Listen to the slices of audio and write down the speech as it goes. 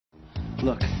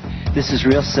Look, this is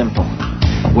real simple.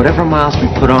 Whatever miles we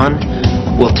put on,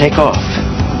 we'll take off.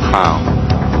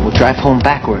 How? We'll drive home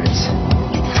backwards.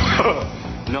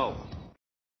 No.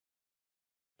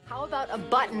 How about a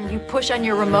button you push on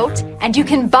your remote and you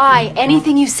can buy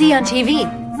anything you see on TV?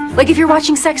 Like if you're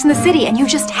watching Sex and the City and you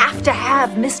just have to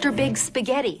have Mr. Big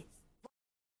Spaghetti.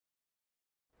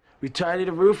 We tidy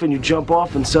the roof and you jump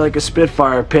off and sail like a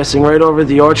Spitfire, passing right over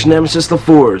the arch nemesis, the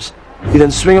Fours. You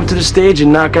then swing up to the stage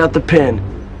and knock out the pin.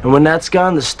 And when that's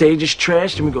gone, the stage is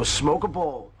trashed and we go smoke a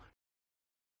bowl.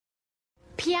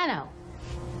 Piano.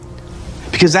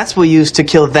 Because that's what we used to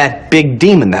kill that big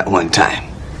demon that one time.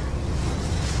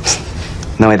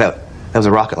 No, wait, that was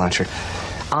a rocket launcher.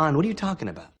 On, what are you talking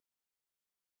about?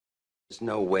 There's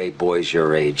no way boys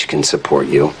your age can support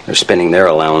you. They're spending their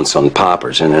allowance on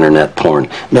poppers and internet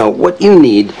porn. No, what you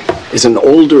need is an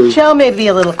older... Joe may be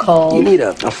a little cold. You need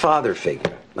a father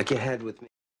figure, like you had with me.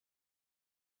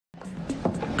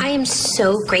 I am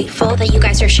so grateful that you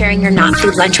guys are sharing your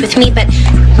not-food lunch with me, but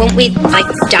won't we, like,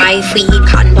 die if we eat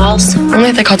cotton balls? Only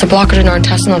if they cause a blockage in our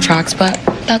intestinal tracts, but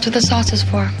that's what the sauce is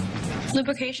for.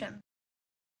 Lubrication.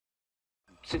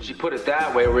 Since you put it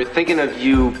that way, we're thinking of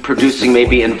you producing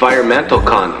maybe environmental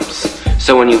condoms.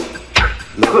 So when you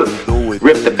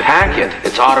rip the packet,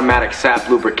 it's automatic sap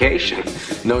lubrication.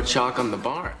 No chalk on the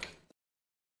bark.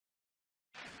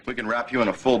 We can wrap you in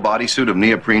a full bodysuit of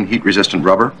neoprene heat-resistant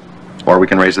rubber, or we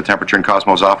can raise the temperature in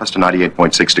Cosmo's office to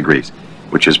 98.6 degrees,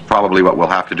 which is probably what we'll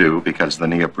have to do because the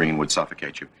neoprene would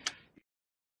suffocate you.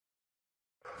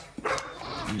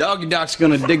 Doggy Doc's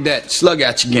gonna dig that slug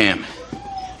out your gam.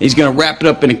 He's gonna wrap it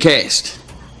up in a cast.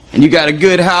 And you got a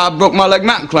good how I broke my leg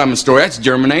mountain climbing story. That's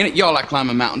German, ain't it? Y'all like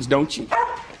climbing mountains, don't you?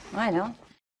 I don't.